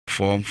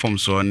form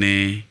so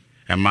ne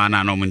a man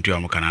and no into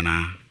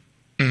Amokanana.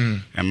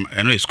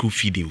 I know a school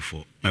feeding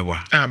for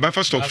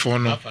buffer stock for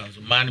no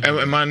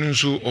man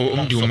so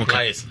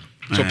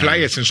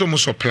suppliers and so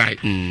much supply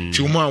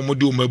to more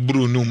do my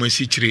brew no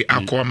mercy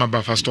aqua my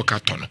buffer stock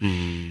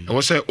carton. I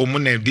was say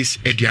omone this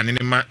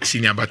Edianima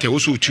senior but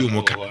also two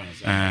mocha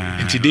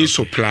and today's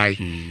supply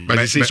but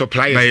I say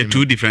supply by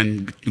two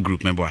different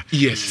group member.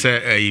 Yes,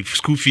 say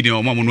school feeding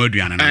or mom no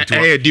Adrian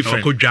and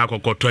different could jack or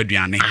to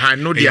Adrian. I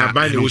know they are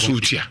buying also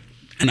here.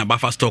 And a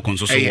buffer stock on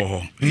so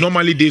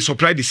normally they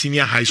supply the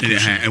senior high school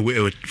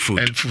with food.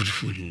 And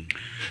food.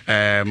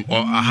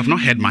 Or I have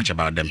not heard much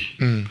about them,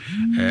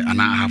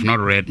 and I have not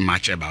read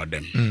much about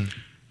them.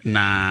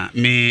 Now,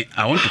 I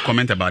want to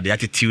comment about the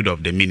attitude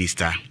of the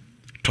minister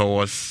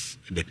towards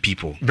the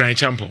people. Brian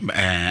Champo,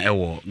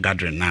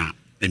 gathering now.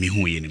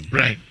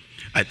 Right.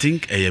 I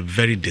think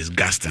very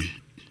disgusting.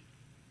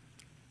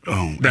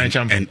 Brian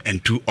Champo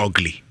and too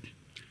ugly.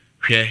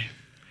 Here,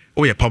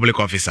 a public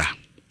officer.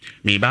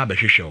 Me baba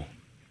show.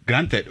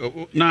 Granted,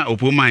 na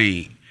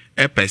opomai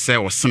pese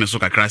or seneso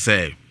kakra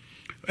say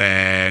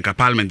ka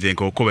parliament en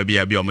ko be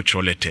bia o mo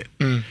letter.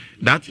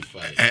 That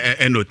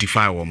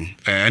notify wom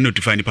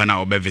notify ni pa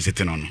na obe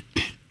visiting on.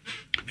 E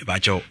ba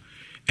cho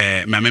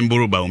my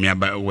member ba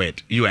o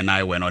word you and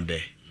I were not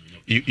there.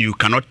 You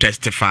cannot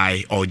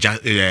testify or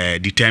just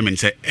determine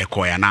say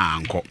ekoya na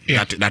anko.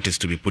 That is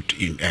to be put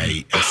in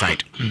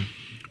aside.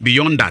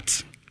 Beyond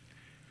that,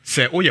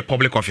 say a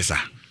public officer.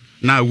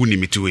 Now Awuni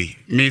me to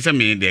me say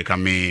me they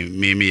can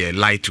me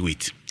lie to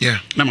it. Yeah.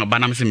 Now my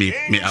banam say me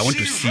I want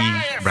to see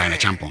Brian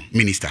Champon,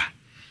 minister.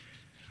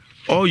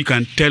 Or you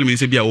can tell me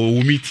say be a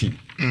meeting.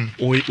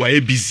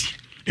 Why busy.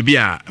 Be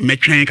a me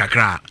train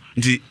kakra.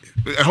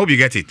 I hope you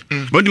get it.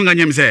 But you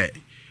can say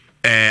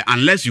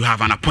unless you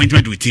have an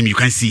appointment with him, you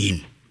can see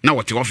him. Now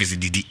what the office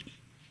did.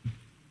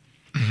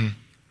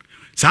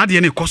 So the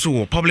any cost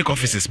public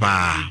offices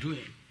pa.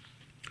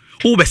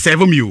 Who be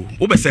serve you?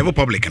 Who be serve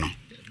public no?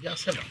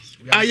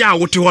 Yeah,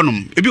 what you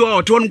want? If you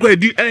are to one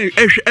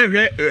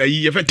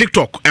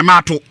TikTok, a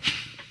mato,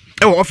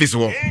 office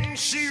war.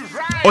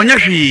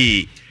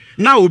 Onyashi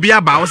now be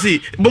about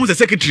see bones the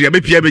secretary a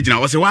baby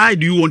now. Say, why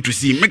do you want to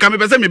see me? Come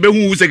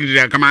who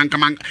secretary come on,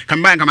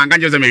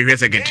 can't just make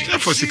secretary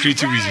for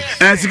security reasons.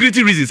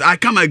 Security reasons. I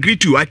come agree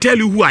to. I tell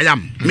you who I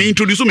am. Me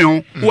introduce me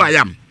on who I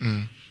am.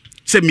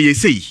 Say me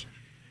say.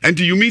 And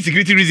you mean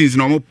security reasons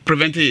no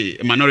prevent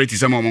minority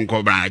some of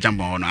call Brian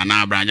Champon and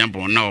now Brian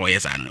Champon no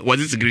yes was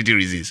it security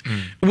reasons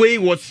way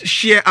was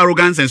sheer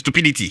arrogance and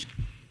stupidity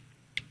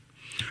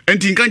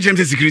and in can't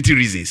say security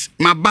reasons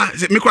my ba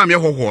me kwa me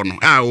ho no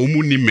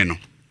omu ni me no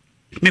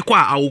me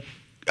kwa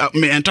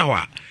me enter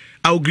I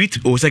will greet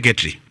o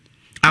secretary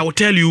I will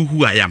tell you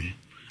who I am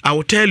I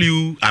will tell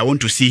you I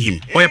want to see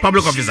him or a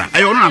public officer I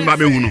don't know about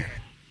no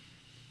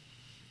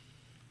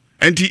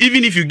and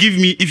even if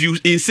you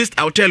insist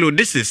I will tell you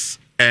this is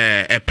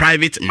a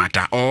private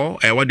matter or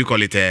what do you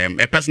call it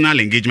a personal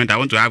engagement I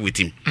want to have with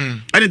him.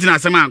 Anything I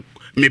say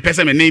me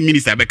person me name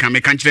minister be can me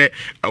kanche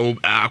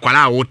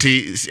akwala wote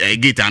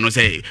gate and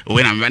say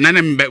when I'm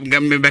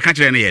be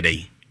kanche na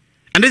yede.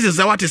 And this is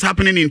what is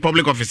happening in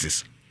public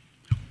offices.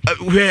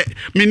 Where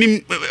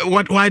meaning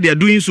why they are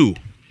doing so.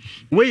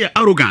 Where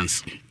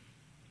arrogance.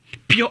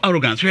 Pure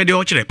arrogance where they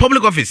are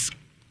public office.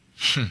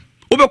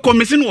 Obe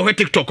commission wo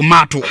TikTok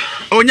mato.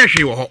 Onya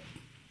hwe wo.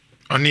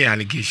 Only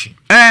allegation.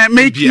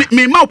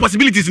 Me more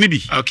possibilities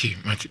nibi. Okay.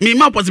 Me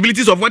more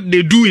possibilities of what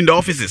they do in the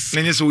offices.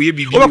 So we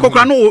be.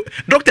 No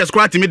doctors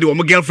cry to me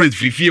the girlfriends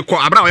free call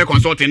abra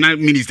consulting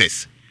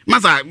ministers.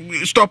 Masa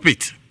stop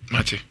it.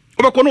 Mate.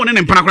 Oba no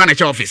na mpana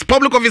na office.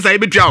 Public office I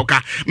be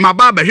oka. Ma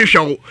baba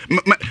hwehwe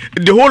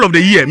the whole of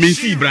the year me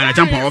see Brian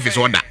Champon office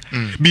order.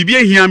 Bibia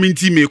hia me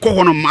nti me ko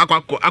hono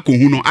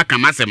akohu no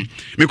akamasem.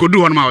 Me ko do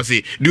hono ma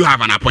say do you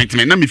have an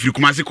appointment? Na me free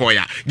kumase call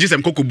ya.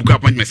 Gisem koko book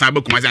appointment sa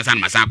ba kumase asan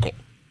masako.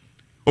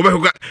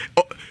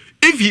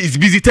 If he is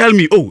busy, tell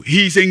me, oh,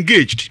 he is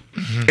engaged.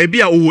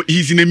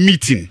 He's in a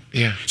meeting.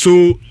 Yeah.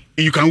 So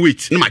you can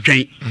wait. No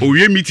matter. Oh,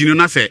 you meeting,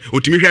 and I say, oh,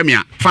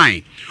 to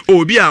fine.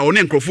 Oh, be a on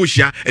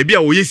encrofosia,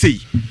 oh, you say.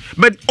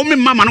 But only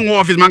mama no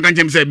office man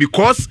can say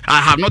because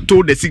I have not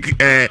told the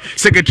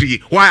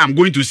secretary why I'm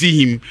going to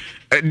see him.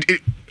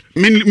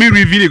 Me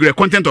reveal the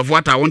content of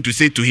what I want to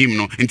say to him.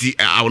 No, until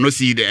I will not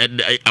see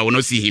I will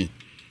not see him.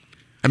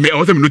 I may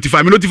also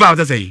notify. What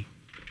I say.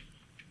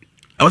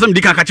 I was so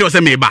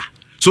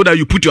that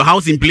you put your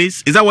house in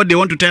place. Is that what they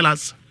want to tell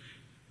us?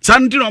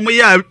 Something no because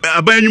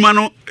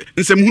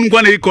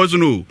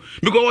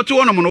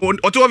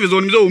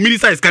what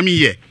minister is coming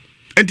here.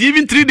 And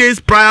even 3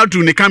 days prior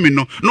to the coming,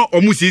 no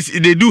almost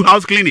they do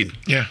house cleaning.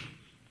 Yeah.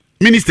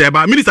 Minister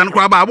no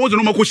crab was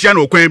no more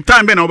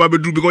time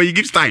because he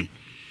gives time.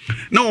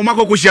 No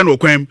Mako Kushiano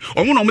Quem,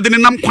 or no more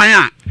than Nam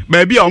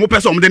baby or more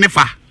person than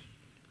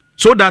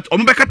so that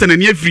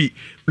near free.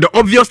 The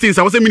obvious things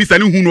I was a minister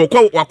who know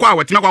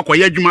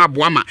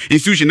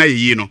institution.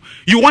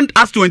 You want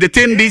us to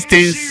entertain these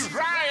things.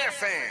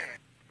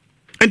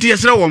 And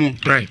yes,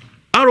 right.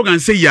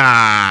 Arrogance say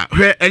I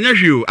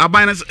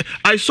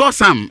saw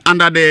some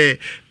under the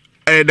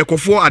the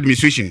Kofor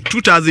administration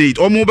 2008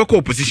 almost be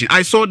opposition.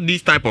 I saw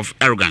this type of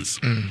arrogance.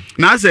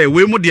 Now say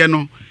we mo dey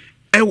no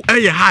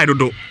high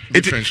do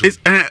it's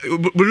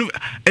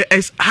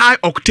high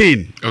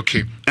octane.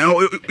 Okay.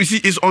 You see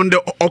it's on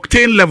the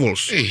octane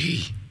levels. Hey.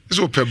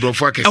 So pe bro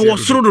for I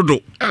was so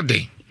do.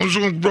 Ade.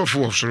 Onzo bro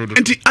for so do.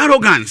 And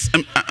arrogance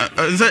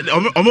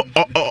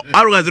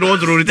arrogance it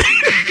was road.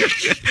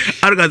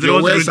 Arrogance it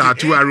was road. Are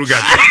too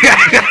arrogant.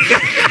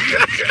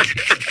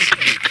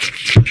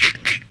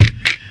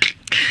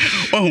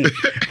 Oh,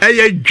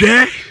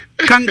 je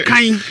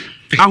kankan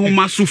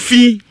ahoma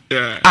sufi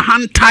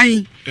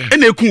ahantan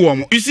eneku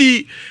wo. You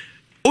see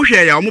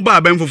ohwe ya omo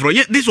ba ben foforo.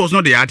 This was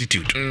not the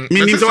attitude.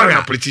 Meaning so we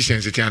are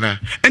politicians etiana.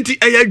 Enti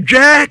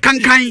je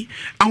kankan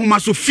ahoma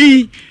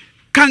sufi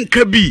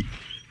kankabi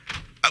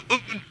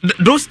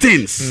those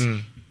things.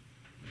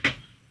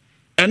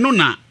 Eno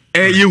na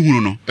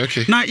yehunu no.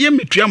 Na ye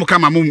metua mo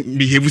kama mo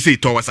behave say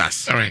towards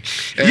us. All right.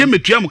 Ye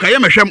metua mo ka ye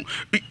mehwem.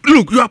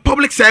 Look, you are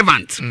public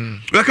servant.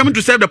 You are coming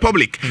to serve the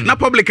public. Na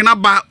public na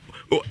ba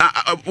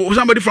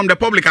somebody from the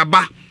public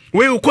aba.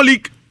 We your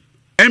colleague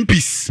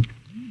MPs.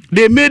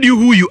 They made you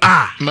who you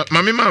are.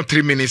 Mama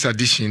 3 minutes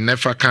addition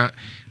never can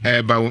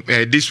about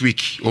this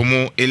week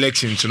omo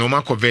elections no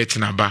ma convert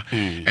na ba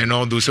and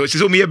all those.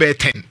 So me be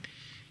 10.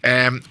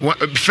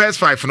 First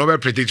 5 no be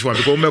predict one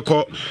because me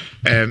call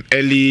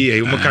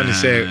early mo can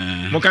say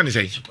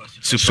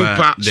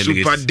super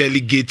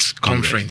delegate conference.